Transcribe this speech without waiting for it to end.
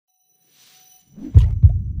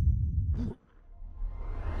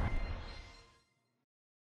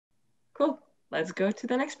let's go to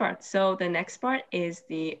the next part. So the next part is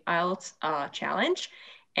the IELTS challenge.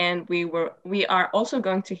 And we are also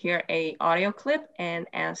going to hear a audio clip and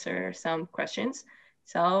answer some questions.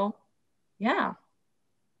 So yeah,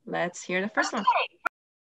 let's hear the first one.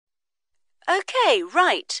 Okay,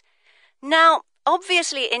 right. Now,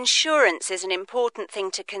 obviously, insurance is an important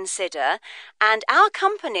thing to consider, and our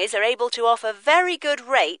companies are able to offer very good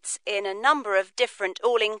rates in a number of different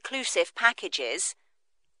all-inclusive packages.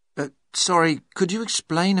 Sorry, could you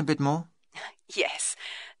explain a bit more? Yes,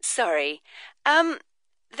 sorry.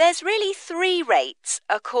 There's really 3 rates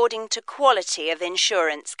according to quality of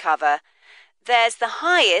insurance cover. There's the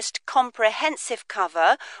highest comprehensive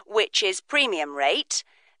cover, which is premium rate.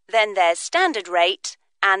 Then there's standard rate,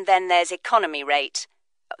 and then there's economy rate.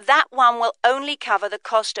 That one will only cover the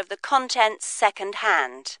cost of the contents second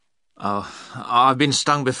hand. Oh, I've been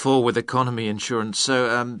stung before with economy insurance,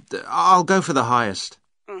 so I'll go for the highest.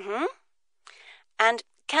 Mm-hmm. And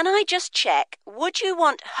can I just check, would you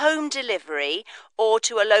want home delivery or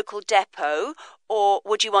to a local depot, or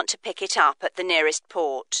would you want to pick it up at the nearest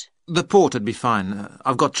port? The port would be fine.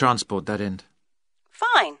 I've got transport that end.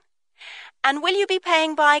 Fine. And will you be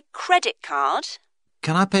paying by credit card?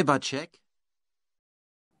 Can I pay by check?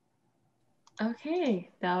 Okay,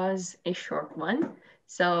 that was a short one.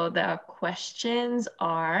 So the questions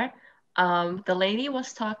are, the lady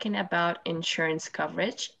was talking about insurance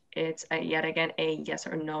coverage. It's yet again a yes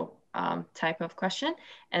or no type of question.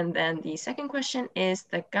 And then the second question is,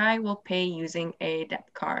 the guy will pay using a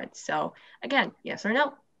debit card. So again, yes or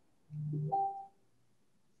no?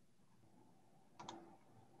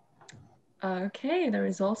 Okay, the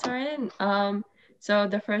results are in. So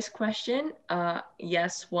the first question,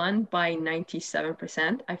 yes, won by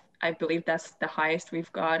 97%. I believe that's the highest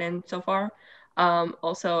we've gotten so far.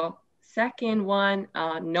 Also, second one,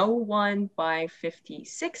 no one by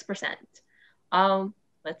 56%.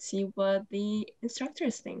 Let's see what the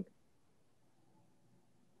instructors think.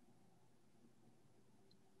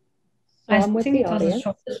 So I'm with the audience.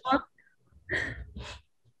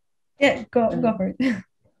 Yeah, go for it.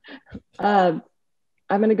 I'm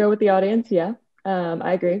going to go with the audience, yeah.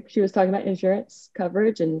 I agree. She was talking about insurance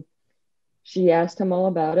coverage, and she asked him all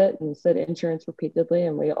about it and said insurance repeatedly,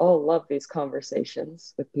 and we all love these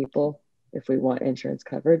conversations with people if we want insurance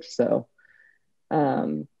coverage. So,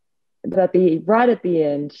 but right at the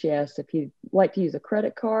end, she asked if he'd like to use a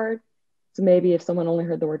credit card. So maybe if someone only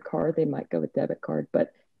heard the word card, they might go with debit card.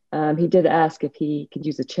 But he did ask if he could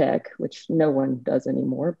use a check, which no one does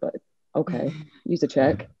anymore, but okay, use a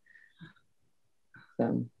check.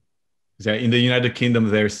 So in the United Kingdom,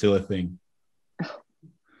 there's still a thing.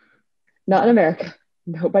 Not in America.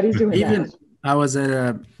 Nobody's doing that. I was at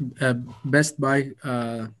a Best Buy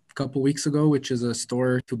a couple weeks ago, which is a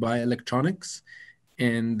store to buy electronics.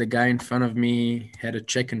 And the guy in front of me had a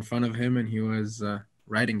check in front of him, and he was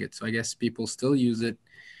writing it. So I guess people still use it,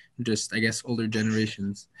 just I guess older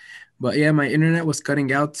generations. But yeah, my internet was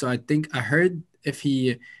cutting out. So I think I heard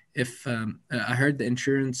I heard the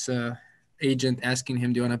insurance agent asking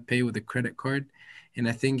him, do you want to pay with a credit card? And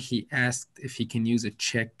I think he asked if he can use a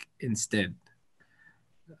check instead.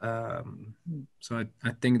 So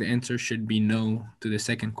I think the answer should be no to the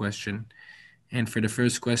second question. And for the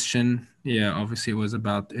first question, yeah, obviously it was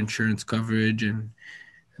about insurance coverage and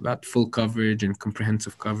about full coverage and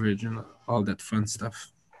comprehensive coverage and all that fun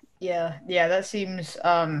stuff. Yeah, that seems,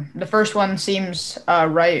 the first one seems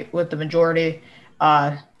right with the majority,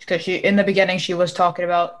 because in the beginning, she was talking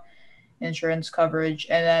about insurance coverage,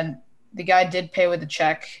 and then the guy did pay with a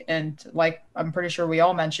check, and like I'm pretty sure we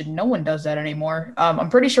all mentioned, no one does that anymore.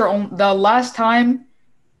 I'm pretty sure the last time,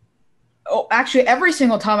 actually every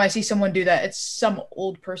single time I see someone do that, it's some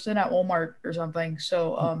old person at Walmart or something.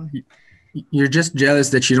 So you're just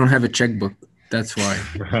jealous that you don't have a checkbook. That's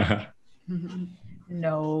why.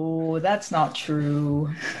 No, that's not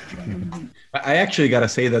true. I actually gotta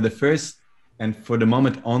say that the first and for the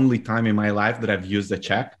moment only time in my life that I've used a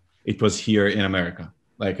check, it was here in America,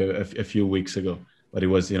 like a few weeks ago. But it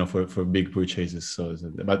was, for big purchases. So,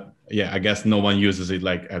 but yeah, I guess no one uses it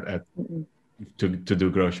like to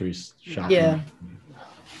do groceries shopping. Yeah.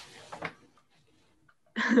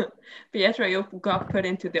 Pietro, you got put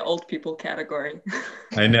into the old people category.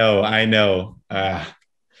 I know. I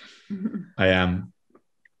am.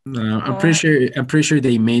 No, I'm pretty sure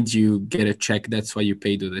they made you get a check. That's why you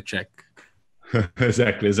paid with a check.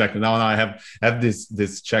 Exactly. Now I have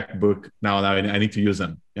this checkbook. Now I need to use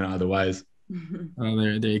them. Otherwise,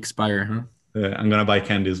 they expire, huh? I'm gonna buy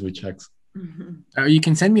candies with checks. You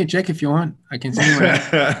can send me a check if you want. I can send you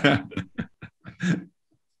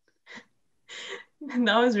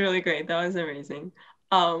That was really great. That was amazing.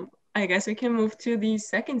 I guess we can move to the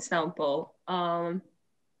second sample.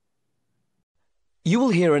 You will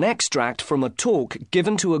hear an extract from a talk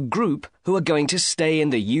given to a group who are going to stay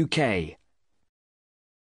in the UK.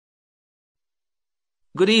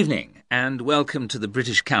 Good evening and welcome to the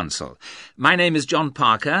British Council. My name is John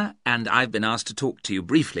Parker and I've been asked to talk to you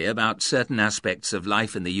briefly about certain aspects of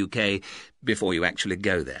life in the UK before you actually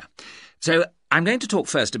go there. So I'm going to talk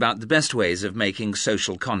first about the best ways of making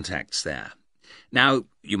social contacts there. Now,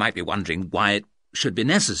 you might be wondering why it should be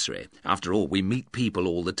necessary. After all, we meet people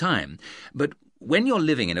all the time. But when you're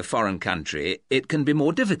living in a foreign country, it can be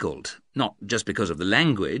more difficult, not just because of the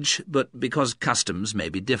language, but because customs may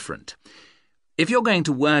be different. If you're going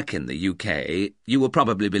to work in the UK, you will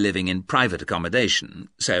probably be living in private accommodation,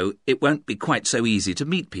 so it won't be quite so easy to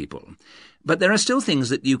meet people. But there are still things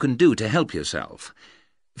that you can do to help yourself.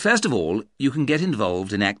 First of all, you can get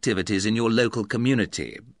involved in activities in your local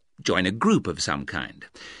community. Join a group of some kind.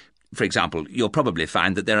 For example, you'll probably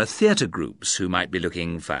find that there are theatre groups who might be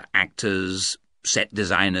looking for actors, set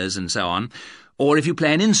designers and so on. Or if you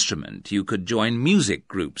play an instrument, you could join music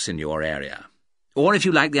groups in your area. Or if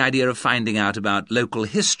you like the idea of finding out about local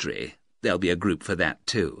history, there'll be a group for that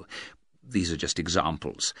too. These are just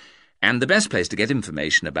examples. And the best place to get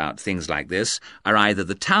information about things like this are either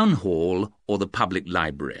the town hall or the public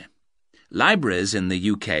library. Libraries in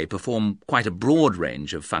the UK perform quite a broad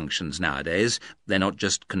range of functions nowadays. They're not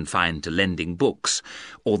just confined to lending books,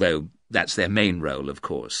 although that's their main role, of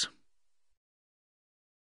course.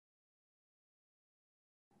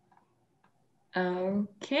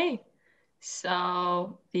 Okay,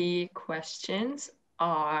 so the questions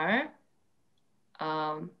are,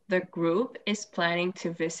 the group is planning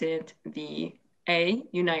to visit the A,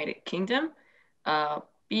 United Kingdom,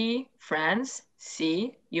 B, France,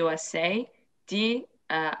 C, USA, D,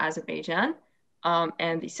 Azerbaijan.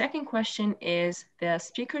 And the second question is, the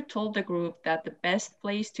speaker told the group that the best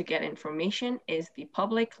place to get information is the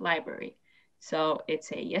public library. So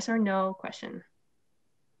it's a yes or no question.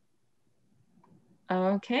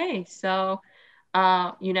 Okay, so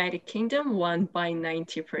United Kingdom won by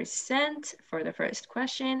 90% for the first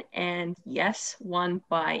question, and yes won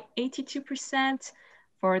by 82%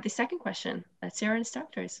 for the second question. Let's hear our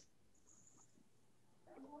instructors.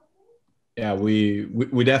 Yeah, we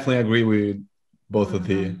definitely agree with both of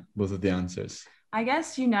the answers. I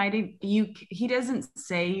guess he doesn't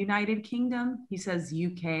say United Kingdom, he says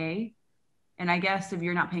UK. And I guess if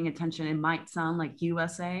you're not paying attention, it might sound like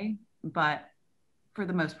USA, but for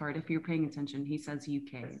the most part, if you're paying attention, he says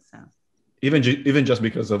UK. So even just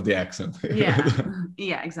because of the accent. Yeah,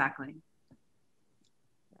 yeah, exactly.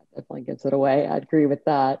 That definitely gives it away. I agree with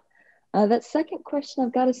that. That second question,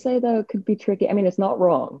 I've got to say, though, could be tricky. I mean, it's not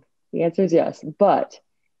wrong. The answer is yes, but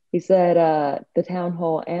he said the town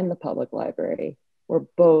hall and the public library were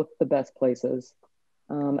both the best places.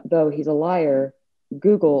 Though he's a liar,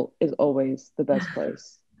 Google is always the best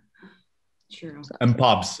place. True. And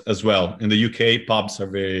pubs as well. In the UK, pubs are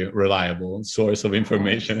very reliable source of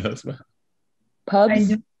information as well.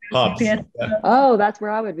 Pubs? Pubs. Yes. Yeah. Oh, that's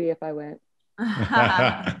where I would be if I went.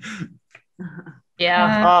 Yeah.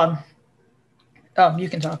 You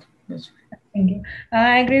can talk. Yes. Thank you.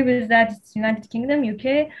 I agree with that. It's United Kingdom,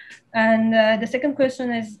 UK. And the second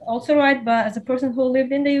question is also right, but as a person who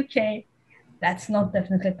lived in the UK, that's not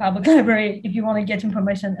definitely a public library if you want to get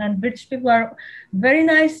information. And British people are very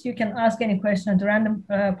nice. You can ask any question to random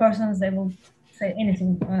persons. They will say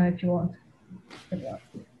anything if you want.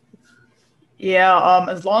 Yeah,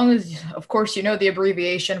 as long as, of course, you know the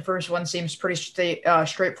abbreviation. First one seems pretty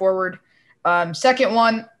straightforward. Second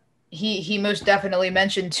one, he most definitely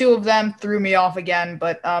mentioned two of them, threw me off again.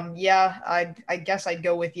 But yeah, I guess I'd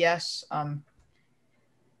go with yes.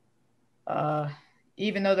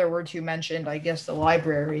 Even though there were two mentioned, I guess the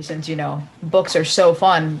library, since books are so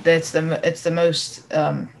fun, it's the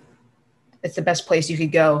best place you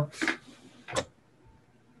could go.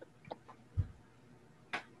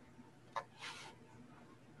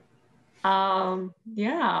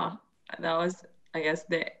 Yeah, that was, I guess,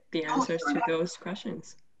 the answers to those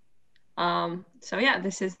questions. So yeah,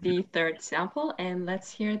 this is the third sample, and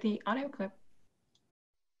let's hear the audio clip.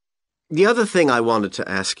 The other thing I wanted to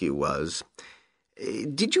ask you was,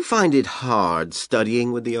 did you find it hard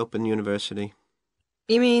studying with the Open University?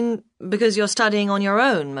 You mean because you're studying on your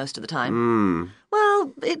own most of the time?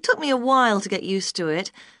 Well, it took me a while to get used to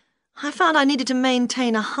it. I found I needed to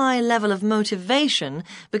maintain a high level of motivation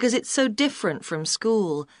because it's so different from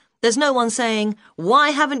school. There's no one saying,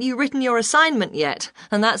 "Why haven't you written your assignment yet?"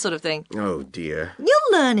 and that sort of thing. Oh, dear.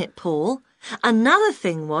 You'll learn it, Paul. Another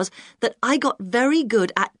thing was that I got very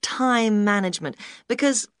good at time management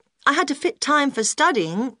because I had to fit time for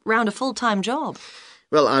studying round a full-time job.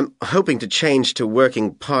 Well, I'm hoping to change to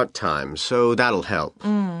working part-time, so that'll help.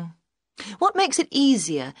 What makes it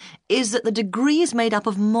easier is that the degree is made up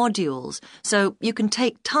of modules, so you can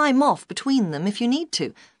take time off between them if you need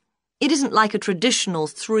to. It isn't like a traditional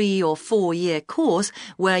 3 or 4 year course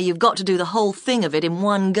where you've got to do the whole thing of it in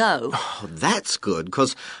one go. Oh, that's good,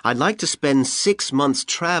 because I'd like to spend 6 months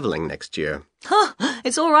travelling next year. Huh,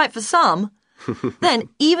 it's all right for some. Then,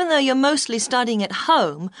 even though you're mostly studying at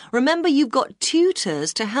home, remember you've got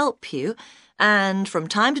tutors to help you, and from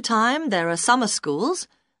time to time there are summer schools.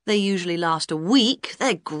 They usually last a week.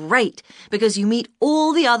 They're great because you meet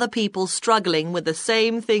all the other people struggling with the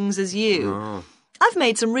same things as you. Oh. I've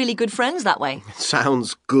made some really good friends that way.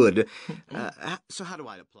 Sounds good. So how do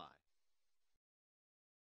I apply?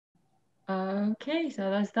 Okay,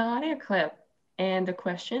 so that's the audio clip. And the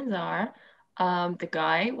questions are, the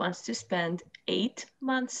guy wants to spend 8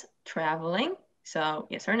 months traveling. So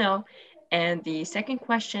yes or no. And the second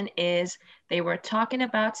question is, they were talking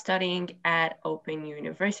about studying at open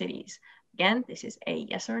universities. Again, this is a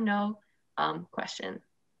yes or no question.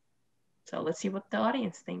 So let's see what the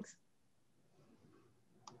audience thinks.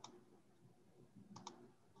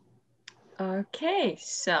 Okay,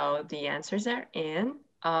 so the answers are in.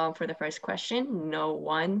 For the first question, no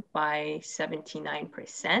won by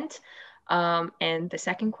 79%. And the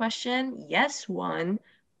second question, yes won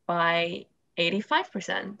by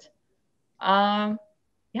 85%.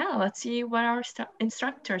 Yeah, let's see what our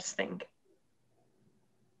instructors think.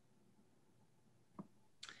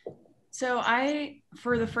 So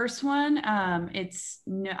for the first one,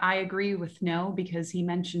 I agree with no, because he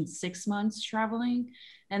mentioned 6 months traveling.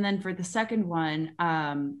 And then for the second one,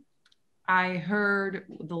 I heard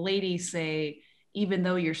the lady say, even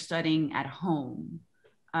though you're studying at home.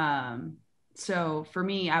 So for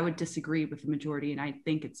me, I would disagree with the majority, and I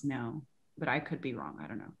think it's no, but I could be wrong. I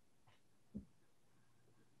don't know.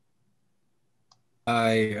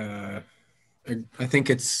 I think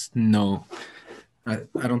it's no. I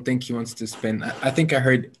don't think he wants to spend. I think I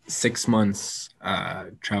heard 6 months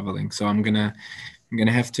traveling, so I'm gonna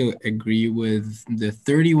have to agree with the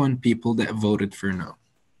 31 people that voted for no.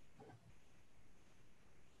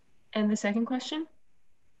 And the second question?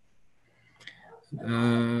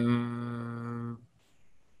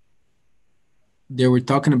 They were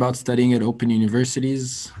talking about studying at open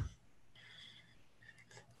universities.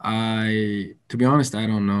 To be honest, I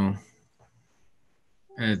don't know.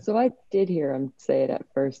 So I did hear him say it at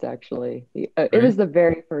first, actually. It was the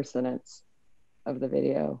very first sentence of the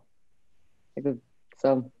video.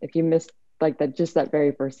 So if you missed just that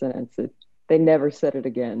very first sentence, they never said it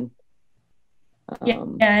again. Yeah,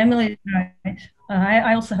 Emily is right.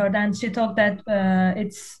 I also heard, and she talked that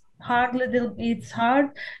it's hard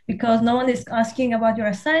because no one is asking about your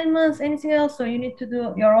assignments, anything else, so you need to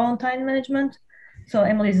do your own time management. So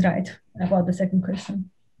Emily is right about the second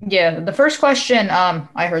question. Yeah, the first question,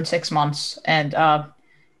 I heard 6 months, and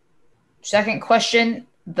second question,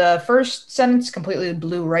 the first sentence completely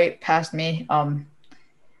blew right past me.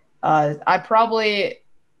 I probably,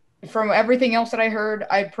 from everything else that I heard,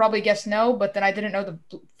 I probably guessed no, but then I didn't know the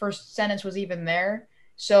first sentence was even there.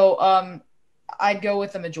 So I'd go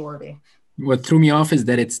with the majority. What threw me off is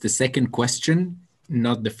that it's the second question,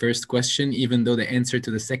 not the first question, even though the answer to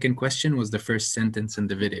the second question was the first sentence in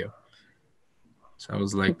the video. So I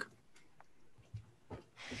was like...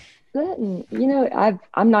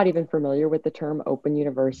 I'm not even familiar with the term open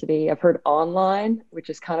university. I've heard online, which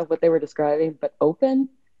is kind of what they were describing, but open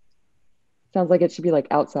sounds like it should be like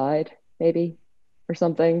outside, maybe, or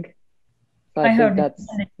something. So I heard that's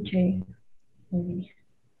maybe.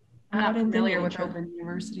 I'm not familiar with open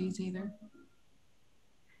universities either.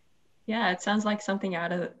 Yeah, it sounds like something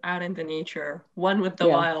out in the nature, one with the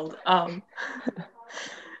wild.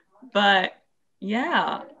 But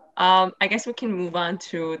yeah, I guess we can move on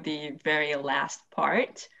to the very last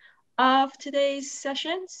part of today's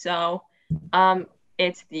session. So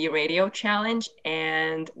it's the radio challenge,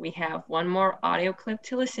 and we have one more audio clip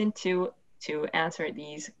to listen to answer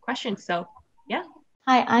these questions. So yeah.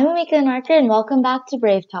 Hi, I'm Amika and Archer, and welcome back to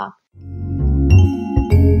Brave Talk.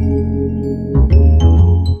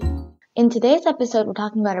 In today's episode, we're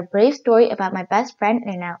talking about a brave story about my best friend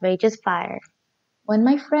and an outrageous fire. When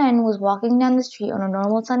my friend was walking down the street on a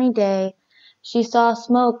normal sunny day, she saw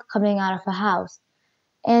smoke coming out of a house.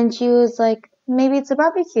 And she was like, maybe it's a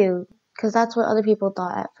barbecue, because that's what other people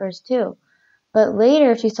thought at first too. But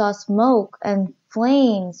later she saw smoke and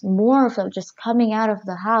flames, more of them just coming out of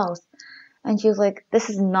the house. And she was like, this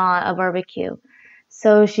is not a barbecue.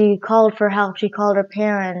 So she called for help. She called her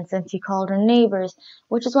parents and she called her neighbors,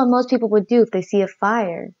 which is what most people would do if they see a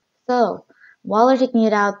fire. So while they're taking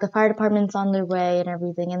it out, the fire department's on their way and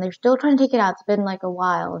everything, and they're still trying to take it out. It's been like a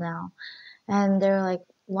while now. And they're like,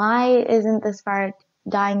 why isn't this fire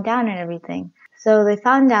dying down and everything? So they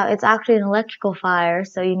found out it's actually an electrical fire,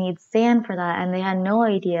 so you need sand for that, and they had no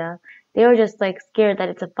idea. They were just like scared that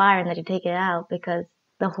it's a fire and that you take it out because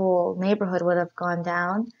the whole neighborhood would have gone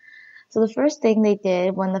down. So the first thing they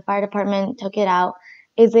did when the fire department took it out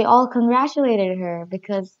is they all congratulated her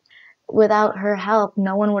because without her help,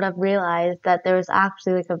 no one would have realized that there was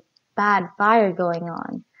actually like a bad fire going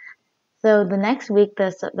on. So the next week,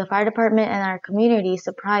 the fire department and our community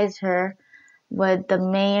surprised her with the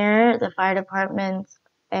mayor, the fire department,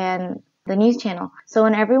 and the news channel. So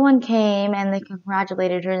when everyone came and they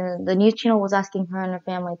congratulated her, the news channel was asking her and her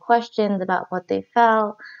family questions about what they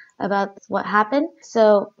felt, about what happened.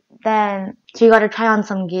 So then she got to try on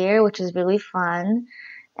some gear, which is really fun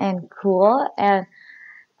and cool. And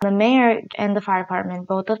the mayor and the fire department,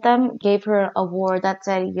 both of them, gave her an award that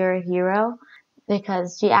said, "You're a hero,"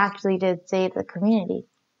 because she actually did save the community.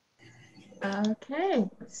 Okay,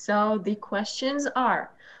 so the questions are,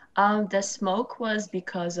 the smoke was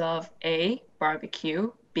because of A,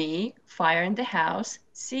 barbecue, B, fire in the house,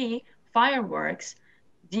 C, fireworks,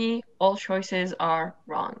 D, all choices are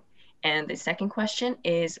wrong. And the second question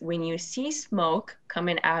is, when you see smoke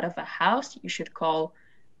coming out of a house, you should call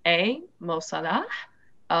A, Mosalah,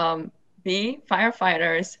 B,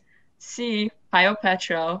 firefighters, C,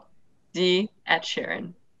 Petro, D, Ed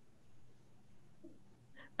Sheeran.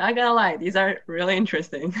 Not gonna lie, these are really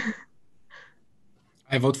interesting.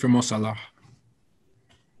 I vote for Mo Salah.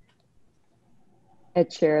 Ed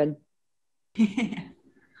Sheeran.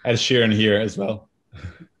 Ed Sheeran here as well.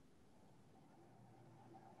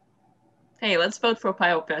 Hey, let's vote for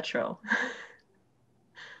Petro.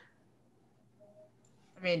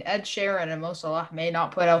 I mean, Ed Sheeran and Mo Salah may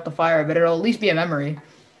not put out the fire, but it'll at least be a memory.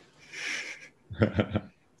 I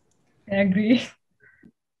agree.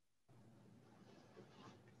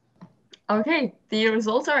 Okay, the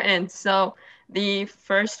results are in. So the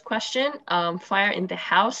first question, fire in the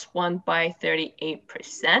house, won by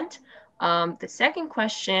 38%. The second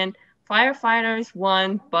question, firefighters,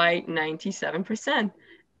 won by 97%.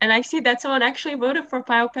 And I see that someone actually voted for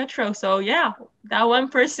Petro. So yeah, that one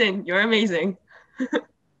person, you're amazing.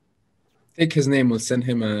 Take his name. We'll send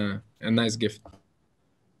him a nice gift.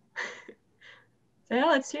 So yeah,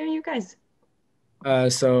 let's hear you guys.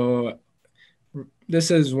 So this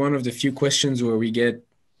is one of the few questions where we get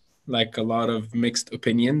like a lot of mixed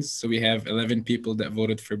opinions. So we have 11 people that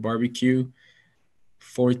voted for barbecue,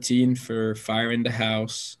 14 for fire in the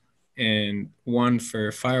house, and 1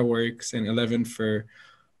 for fireworks, and 11 for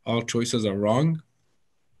all choices are wrong.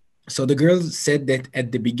 So the girl said that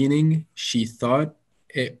at the beginning she thought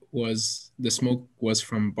the smoke was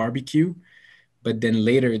from barbecue, but then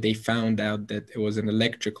later they found out that it was an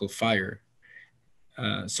electrical fire.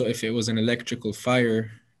 So if it was an electrical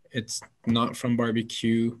fire, it's not from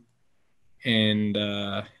barbecue. And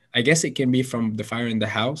I guess it can be from the fire in the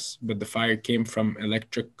house, but the fire came from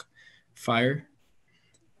electric fire.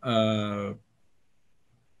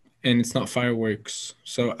 And it's not fireworks.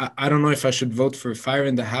 So I don't know if I should vote for fire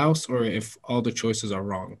in the house or if all the choices are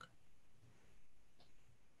wrong.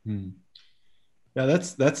 Yeah,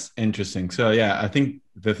 that's interesting. So yeah, I think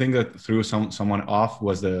the thing that threw someone off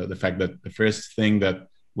was the fact that the first thing that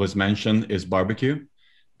was mentioned is barbecue,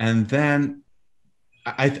 and then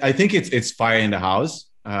I think it's fire in the house.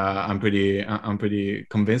 I'm pretty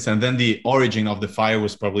convinced, and then the origin of the fire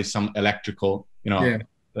was probably some electrical,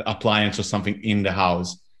 appliance or something in the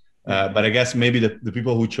house. But I guess maybe the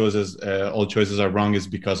people who chose all choices are wrong is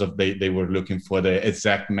because of they were looking for the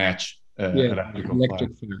exact match. Electric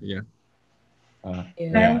fire, yeah.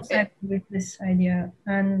 I'm happy with this idea.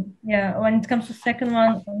 And yeah, when it comes to the second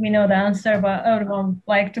one, we know the answer, but everyone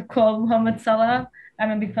like to call Mohamed Salah.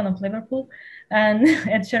 I'm a big fan of Liverpool. And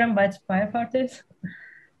Ed Sheeran by firefighters.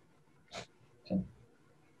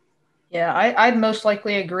 Yeah, I'd most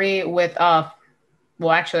likely agree with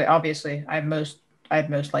well, actually, obviously, I'd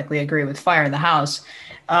most likely agree with fire in the house,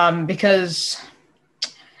 because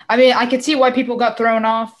I mean, I could see why people got thrown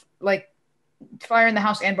off. Like, fire in the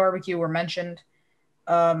house and barbecue were mentioned.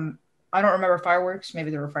 I don't remember fireworks.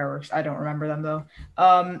 Maybe there were fireworks. I don't remember them though.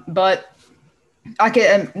 But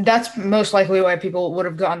that's most likely why people would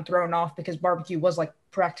have gotten thrown off, because barbecue was like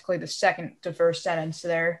practically the second to first sentence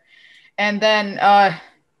there. And then,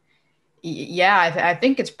 yeah, I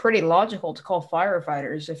think it's pretty logical to call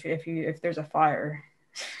firefighters if there's a fire.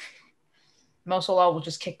 Most of all, will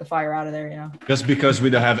just kick the fire out of there, Just because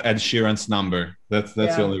we don't have Ed Sheeran's number. That's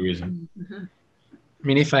the only reason. I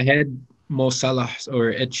mean, if I had Mo Salah's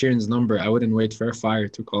or Ed Sheeran's number, I wouldn't wait for a fire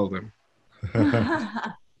to call them.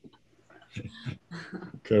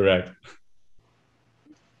 Correct.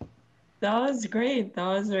 That was great. That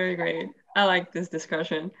was very great. I like this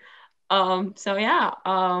discussion. So yeah,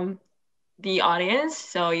 the audience,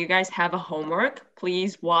 so you guys have a homework.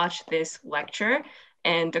 Please watch this lecture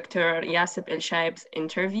and Dr. Yasib El-Shaib's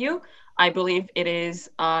interview. I believe it is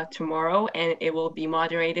tomorrow, and it will be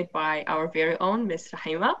moderated by our very own Ms.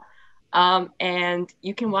 Rahima. And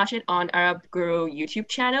you can watch it on Arab Guru YouTube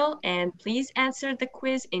channel, and please answer the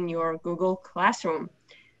quiz in your Google Classroom.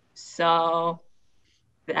 So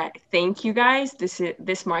thank you guys.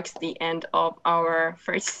 This marks the end of our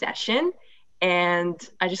first session, and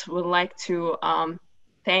I just would like to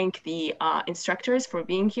thank the instructors for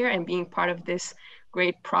being here and being part of this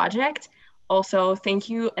great project. Also, thank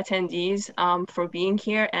you attendees for being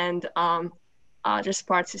here and just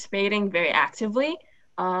participating very actively.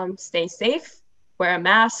 Stay safe, wear a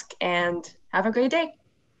mask, and have a great day.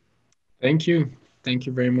 Thank you. Thank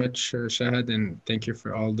you very much, Shahad, and thank you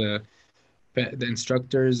for all the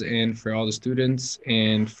instructors and for all the students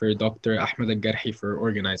and for Dr. Ahmed Al-Garhi for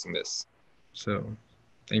organizing this. So,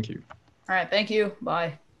 thank you. All right, thank you.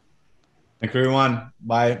 Bye. Thank you, everyone.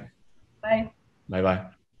 Bye. Bye.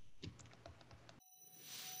 Bye-bye.